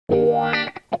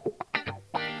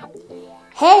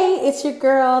Hey, it's your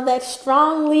girl, that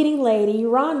strong leading lady,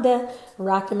 Rhonda,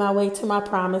 rocking my way to my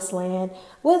promised land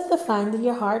with the Finding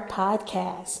Your Heart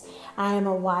podcast. I am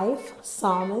a wife,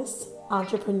 psalmist,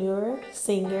 entrepreneur,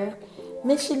 singer,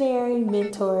 missionary,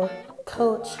 mentor,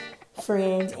 coach,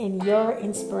 friend, and your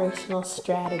inspirational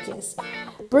strategist,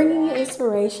 bringing you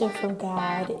inspiration from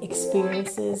God,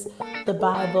 experiences, the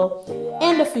Bible,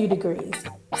 and a few degrees.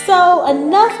 So,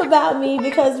 enough about me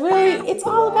because really it's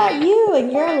all about you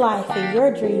and your life and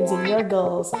your dreams and your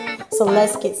goals. So,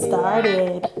 let's get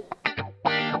started.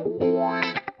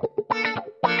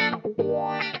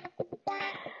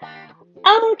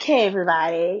 Okay,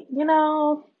 everybody,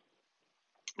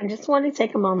 I just want to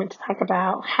take a moment to talk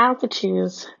about how to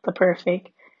choose the perfect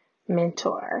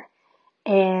mentor.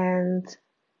 And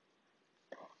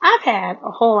I've had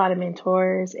a whole lot of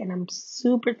mentors, and I'm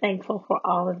super thankful for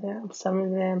all of them. Some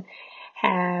of them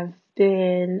have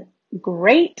been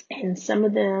great, and some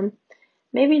of them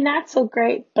maybe not so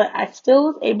great, but I still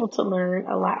was able to learn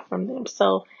a lot from them.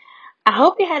 So I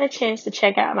hope you had a chance to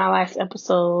check out my last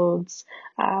episodes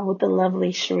with the lovely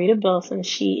Sharita Bilson.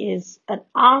 She is an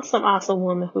awesome, awesome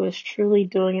woman who is truly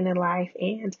doing it in life,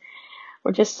 and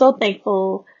we're just so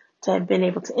thankful to have been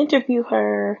able to interview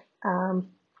her.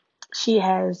 She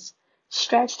has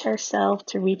stretched herself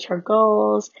to reach her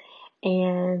goals,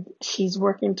 and she's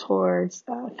working towards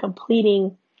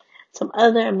completing some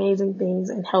other amazing things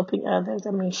and helping others.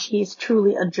 I mean, she is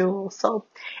truly a jewel. So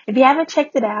if you haven't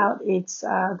checked it out, it's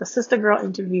the Sister Girl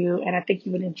interview, and I think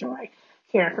you would enjoy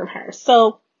hearing from her.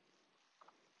 So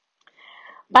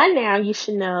by now, you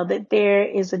should know that there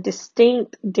is a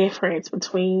distinct difference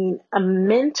between a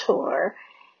mentor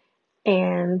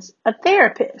and a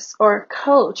therapist, or a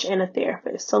coach and a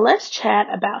therapist. So let's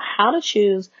chat about how to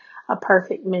choose a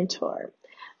perfect mentor.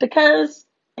 Because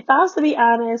if I was to be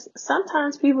honest,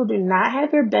 sometimes people do not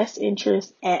have your best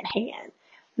interest at hand,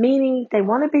 meaning they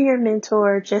want to be your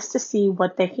mentor just to see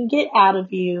what they can get out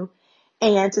of you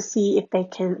and to see if they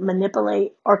can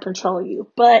manipulate or control you.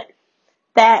 But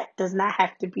that does not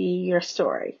have to be your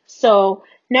story. So,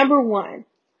 number one,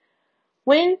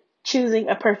 when choosing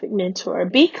a perfect mentor,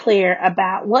 be clear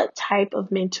about what type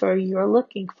of mentor you're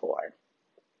looking for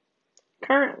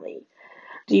currently.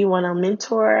 Do you want a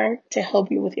mentor to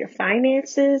help you with your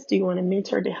finances? Do you want a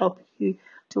mentor to help you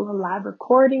do a live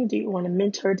recording? Do you want a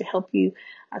mentor to help you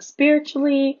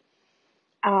spiritually?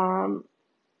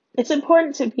 It's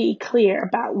important to be clear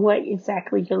about what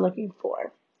exactly you're looking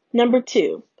for. Number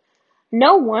two,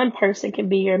 no one person can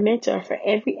be your mentor for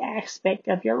every aspect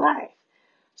of your life.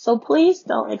 So please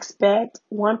don't expect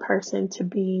one person to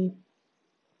be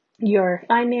your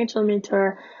financial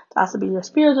mentor, to also be your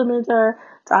spiritual mentor,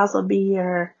 to also be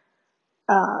your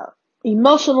uh,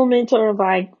 emotional mentor.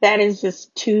 Like, that is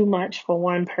just too much for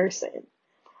one person.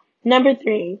 Number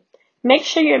three, make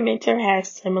sure your mentor has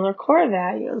similar core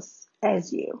values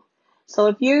as you. So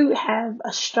if you have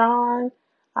a strong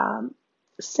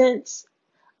sense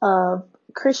of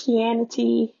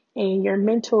Christianity and your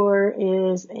mentor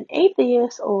is an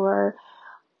atheist or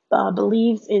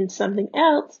believes in something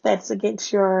else that's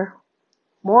against your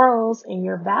morals and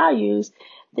your values,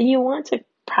 then you want to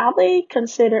probably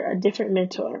consider a different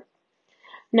mentor.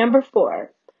 Number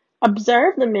four,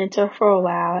 observe the mentor for a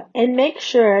while and make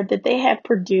sure that they have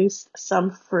produced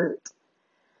some fruit.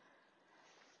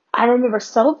 I remember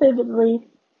so vividly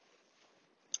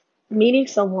meeting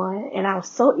someone, and I was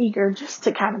so eager just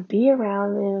to kind of be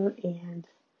around them and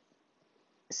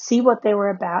see what they were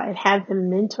about and have them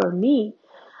mentor me.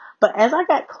 But as I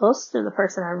got close to the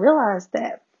person, I realized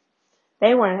that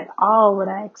they weren't at all what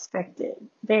I expected.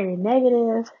 Very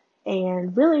negative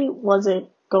and really wasn't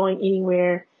going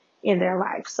anywhere in their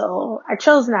life. So I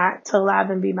chose not to allow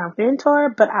them to be my mentor,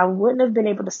 but I wouldn't have been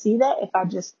able to see that if I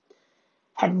just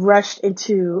had rushed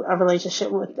into a relationship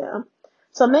with them.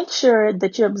 So make sure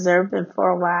that you observe them for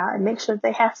a while and make sure that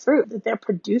they have fruit, that they're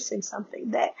producing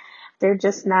something, that they're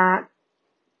just not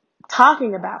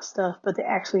talking about stuff, but they're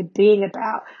actually being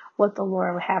about what the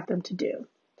Lord would have them to do.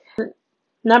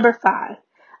 Number five,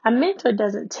 a mentor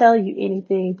doesn't tell you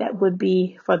anything that would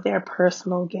be for their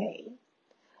personal gain.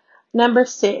 Number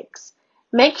six,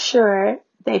 make sure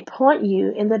they point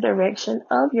you in the direction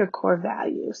of your core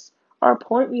values or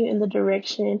point you in the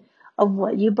direction of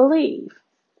what you believe.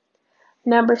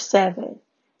 Number seven,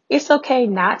 it's okay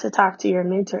not to talk to your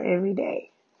mentor every day.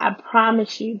 I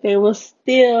promise you, they will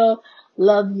still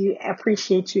love you,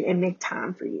 appreciate you, and make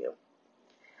time for you.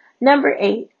 Number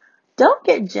eight, don't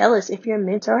get jealous if your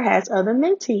mentor has other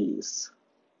mentees.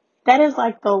 That is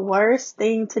like the worst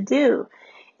thing to do.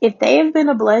 If they have been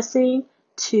a blessing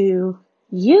to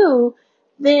you,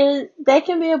 then they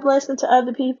can be a blessing to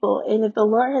other people. And if the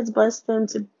Lord has blessed them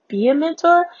to be a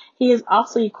mentor, He has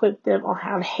also equipped them on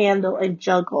how to handle and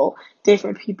juggle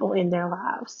different people in their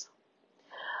lives.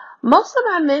 Most of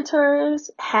my mentors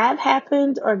have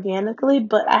happened organically,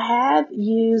 but I have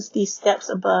used these steps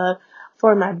above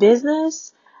for my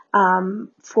business,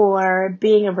 for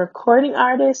being a recording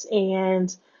artist,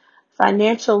 and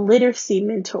financial literacy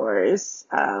mentors.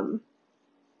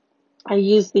 I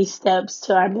use these steps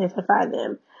to identify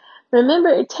them. Remember,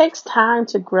 it takes time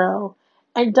to grow,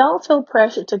 and don't feel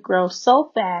pressured to grow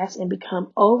so fast and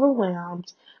become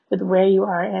overwhelmed with where you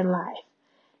are in life.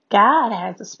 God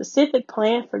has a specific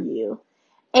plan for you,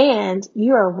 and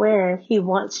you are where He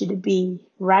wants you to be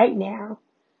right now.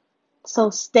 So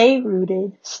stay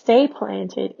rooted, stay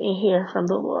planted, and hear from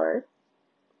the Lord.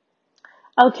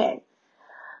 Okay,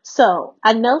 so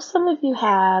I know some of you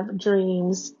have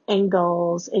dreams and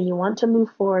goals and you want to move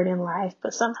forward in life,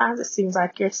 but sometimes it seems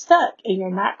like you're stuck and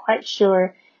you're not quite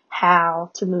sure how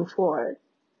to move forward.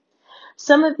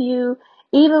 Some of you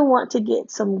even want to get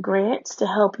some grants to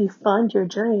help you fund your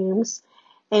dreams,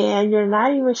 and you're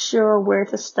not even sure where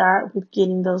to start with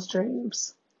getting those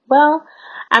dreams. Well,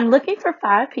 I'm looking for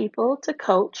 5 people to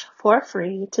coach for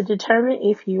free to determine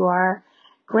if you are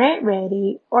grant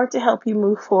ready or to help you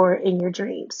move forward in your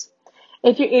dreams.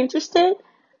 If you're interested,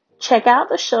 check out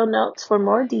the show notes for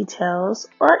more details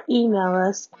or email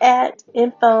us at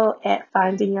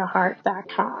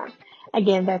info@findingyourheart.com.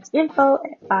 Again, that's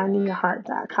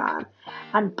info@findingyourheart.com.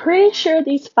 I'm pretty sure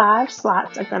these 5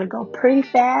 slots are going to go pretty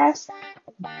fast,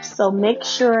 so make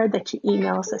sure that you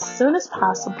email us as soon as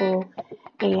possible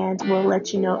and we'll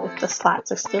let you know if the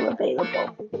slots are still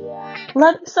available.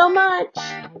 Love you so much.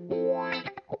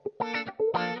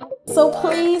 So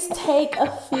please take a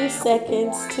few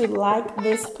seconds to like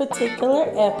this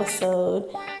particular episode,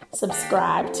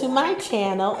 subscribe to my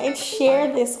channel, and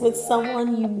share this with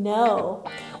someone you know.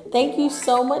 Thank you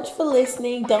so much for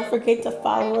listening. Don't forget to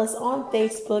follow us on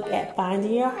Facebook at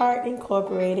Finding Your Heart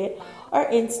Incorporated or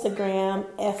Instagram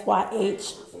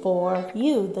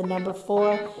FYH4U, the number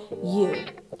 4U.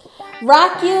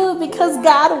 Rock you because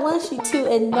God wants you to,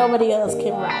 and nobody else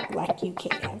can rock like you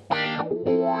can.